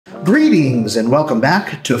Greetings and welcome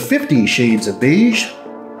back to 50 Shades of Beige.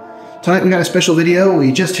 Tonight we got a special video.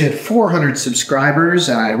 We just hit 400 subscribers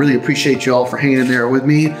and I really appreciate you all for hanging in there with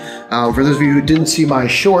me. For those of you who didn't see my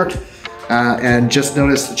short and just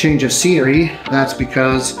noticed the change of scenery, that's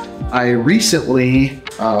because I recently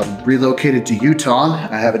relocated to Utah.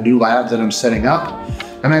 I have a new lab that I'm setting up.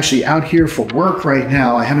 I'm actually out here for work right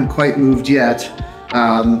now. I haven't quite moved yet.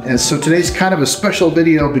 And so today's kind of a special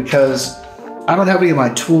video because I don't have any of my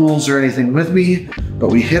tools or anything with me, but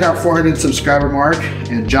we hit our 400 subscriber mark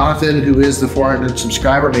and Jonathan, who is the 400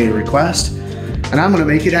 subscriber, made a request and I'm gonna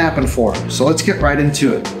make it happen for him. So let's get right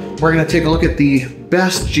into it. We're gonna take a look at the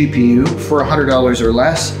best GPU for $100 or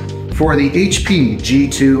less for the HP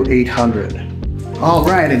G2 800. All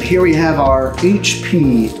right, and here we have our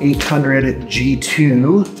HP 800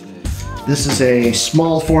 G2. This is a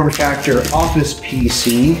small form factor office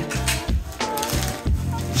PC.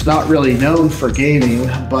 It's not really known for gaming,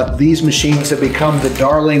 but these machines have become the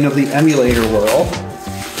darling of the emulator world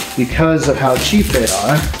because of how cheap they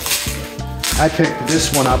are. I picked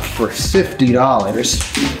this one up for $50,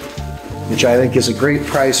 which I think is a great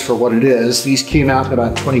price for what it is. These came out in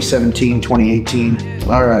about 2017, 2018.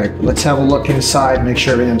 All right, let's have a look inside, make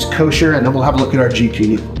sure everything's kosher, and then we'll have a look at our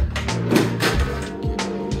GPU.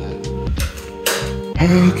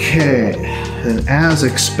 Okay, and as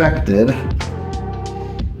expected,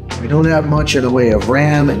 we don't have much in the way of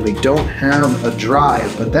RAM and we don't have a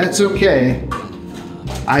drive, but that's okay.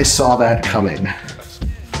 I saw that coming.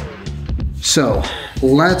 So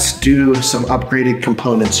let's do some upgraded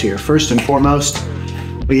components here. First and foremost,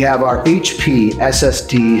 we have our HP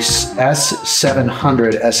SSD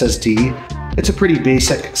S700 SSD. It's a pretty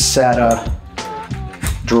basic SATA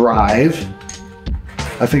drive.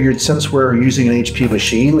 I figured since we're using an HP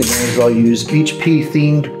machine, we might as well use HP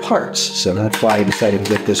themed parts. So that's why I decided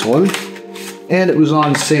to get this one. And it was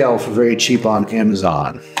on sale for very cheap on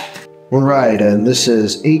Amazon. All right, and this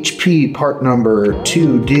is HP part number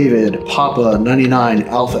 2 David Papa 99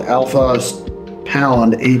 Alpha Alpha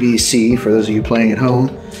pound ABC for those of you playing at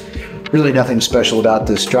home. Really nothing special about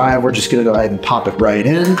this drive. We're just gonna go ahead and pop it right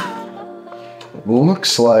in. It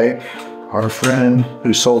looks like our friend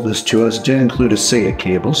who sold this to us did include a SATA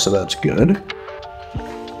cable, so that's good.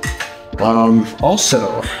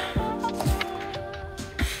 Also,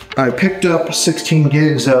 I picked up 16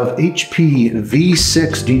 gigs of HP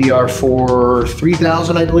V6 DDR4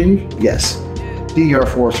 3000, I believe. Yes,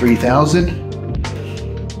 DDR4 3000.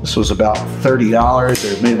 This was about $30,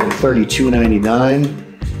 or maybe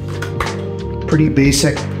 $32.99. Pretty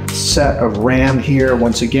basic set of RAM here.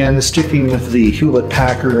 Once again, sticking with the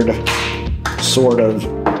Hewlett-Packard sort of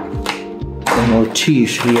a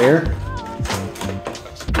motif here.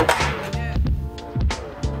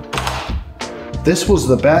 This was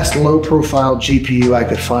the best low-profile GPU I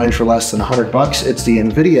could find for less than 100 bucks. It's the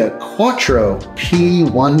NVIDIA Quattro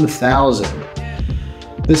P1000.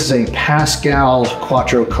 This is a Pascal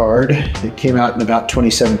Quattro card. It came out in about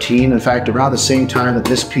 2017. In fact, around the same time that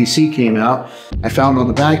this PC came out, I found on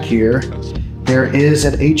the back here, there is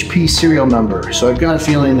an HP serial number. So I've got a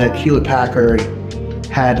feeling that Hewlett-Packard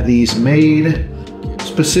had these made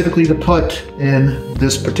specifically to put in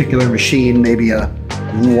this particular machine, maybe a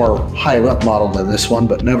more higher up model than this one,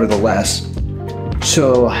 but nevertheless.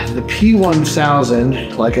 So the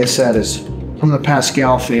P1000, like I said, is from the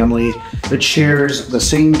Pascal family. It shares the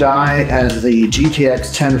same die as the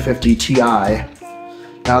GTX 1050 Ti.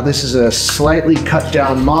 Now this is a slightly cut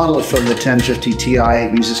down model from the 1050 Ti.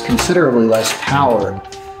 It uses considerably less power.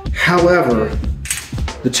 However,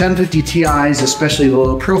 the 1050 Ti's, especially the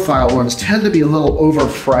low profile ones, tend to be a little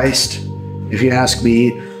overpriced, if you ask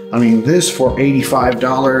me. I mean, this for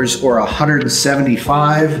 $85 or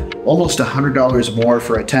 $175, almost $100 more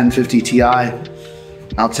for a 1050 Ti.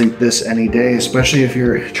 I'll take this any day, especially if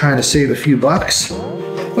you're trying to save a few bucks,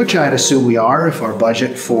 which I'd assume we are if our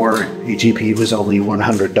budget for a GPU was only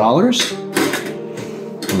 $100.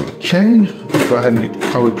 Okay, go ahead and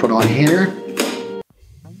probably put on here.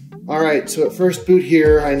 All right, so at first boot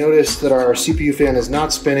here, I noticed that our CPU fan is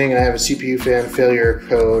not spinning. I have a CPU fan failure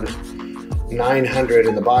code 900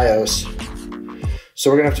 in the BIOS. So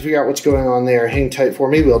we're gonna have to figure out what's going on there. Hang tight for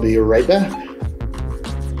me, we'll be right back.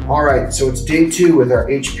 All right, so it's day 2 with our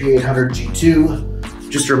HP 800 G2.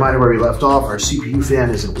 Just a reminder where we left off, our CPU fan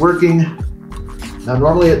isn't working. Now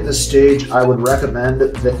normally at this stage, I would recommend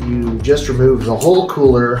that you just remove the whole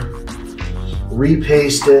cooler,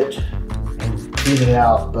 repaste it, and clean it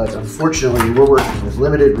out. But unfortunately, we're working with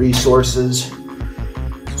limited resources,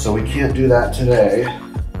 so we can't do that today.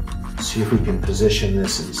 Let's see if we can position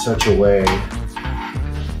this in such a way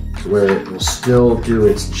where it will still do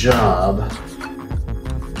its job.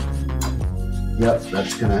 Yep,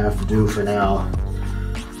 that's gonna have to do for now.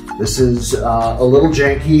 This is a little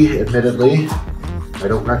janky, admittedly. I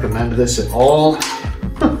don't recommend this at all.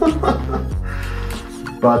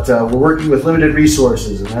 But we're working with limited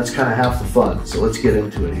resources, and that's kind of half the fun. So let's get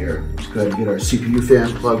into it here. Let's go ahead and get our CPU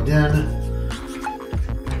fan plugged in.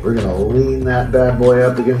 We're gonna lean that bad boy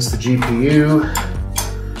up against the GPU.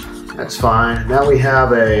 That's fine. Now we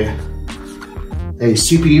have a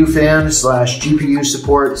CPU fan slash GPU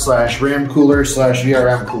support slash RAM cooler slash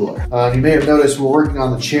VRM cooler. You may have noticed we're working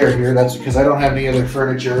on the chair here. That's because I don't have any other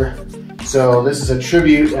furniture. So this is a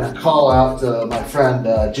tribute and a call out to my friend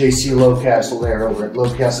JC Lowcastle there over at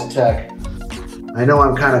Lowcastle Tech. I know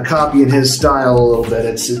I'm kind of copying his style a little bit.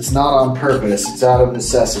 It's not on purpose, it's out of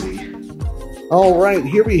necessity. All right,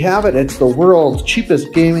 here we have it. It's the world's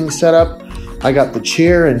cheapest gaming setup. I got the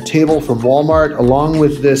chair and table from Walmart along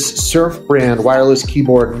with this Surf brand wireless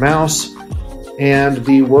keyboard and mouse and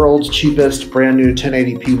the world's cheapest brand new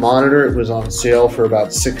 1080p monitor. It was on sale for about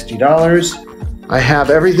 $60. I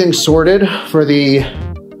have everything sorted for the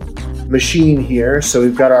machine here. So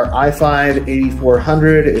we've got our i5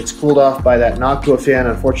 8400. It's cooled off by that Noctua fan.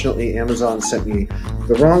 Unfortunately, Amazon sent me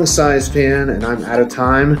the wrong size fan and I'm out of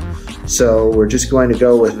time. So we're just going to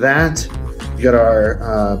go with that. We got our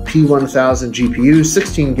P1000 GPU,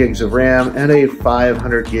 16 gigs of RAM, and a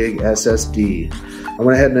 500 gig SSD. I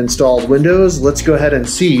went ahead and installed Windows. Let's go ahead and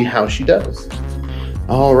see how she does.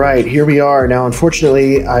 All right, here we are. Now,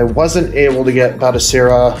 unfortunately, I wasn't able to get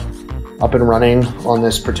batocera up and running on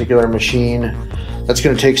this particular machine. That's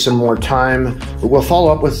going to take some more time, but we'll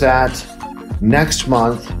follow up with that next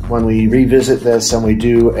month when we revisit this and we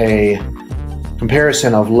do a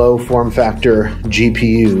comparison of low form factor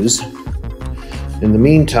GPUs. In the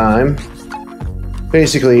meantime,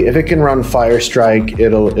 basically, if it can run Firestrike,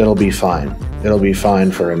 it'll be fine. It'll be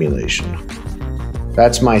fine for emulation.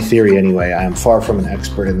 That's my theory anyway. I am far from an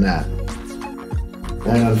expert in that.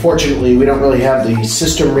 And unfortunately, we don't really have the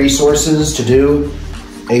system resources to do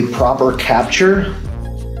a proper capture.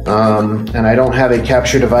 And I don't have a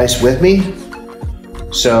capture device with me.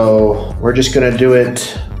 So we're just gonna do it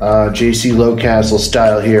JC Lowcastle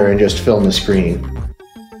style here and just film the screen.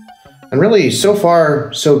 And really, so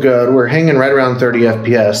far, so good. We're hanging right around 30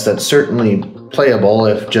 FPS. That's certainly playable,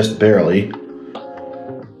 if just barely.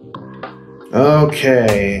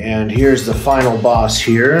 Okay, and here's the final boss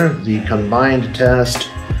here, the combined test.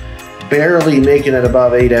 Barely making it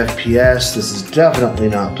above 8 FPS. This is definitely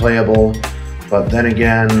not playable, but then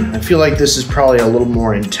again, I feel like this is probably a little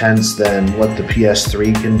more intense than what the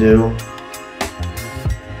PS3 can do.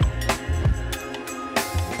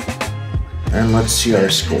 And let's see our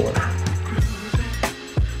score.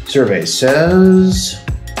 Survey says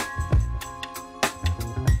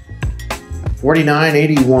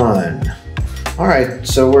 4981. All right,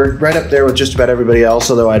 so we're right up there with just about everybody else,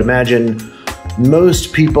 although I'd imagine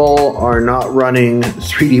most people are not running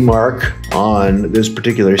 3D Mark on this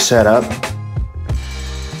particular setup.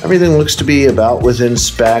 Everything looks to be about within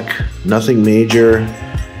spec, nothing major,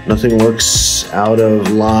 nothing looks out of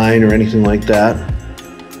line or anything like that.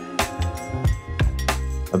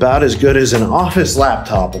 About as good as an office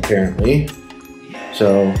laptop, apparently.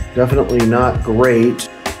 So definitely not great.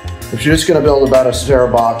 If you're just going to build a batocera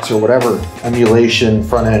box or whatever emulation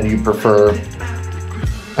front end you prefer,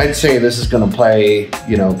 I'd say this is going to play,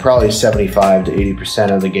 you know, probably 75 to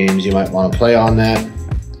 80% of the games you might want to play on that.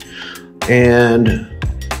 And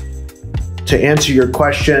to answer your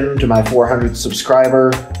question to my 400th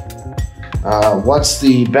subscriber, what's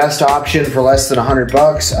the best option for less than 100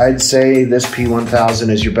 bucks? I'd say this P1000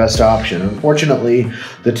 is your best option. Unfortunately,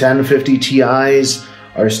 the 1050 Ti's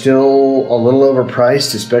are still a little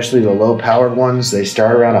overpriced, especially the low-powered ones. They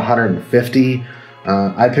start around 150.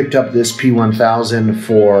 I picked up this P1000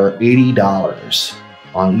 for $80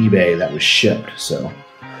 on eBay that was shipped. So,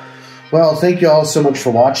 well, thank you all so much for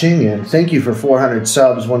watching, and thank you for 400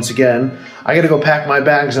 subs once again. I gotta go pack my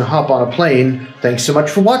bags and hop on a plane. Thanks so much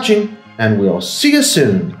for watching, and we'll see you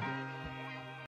soon.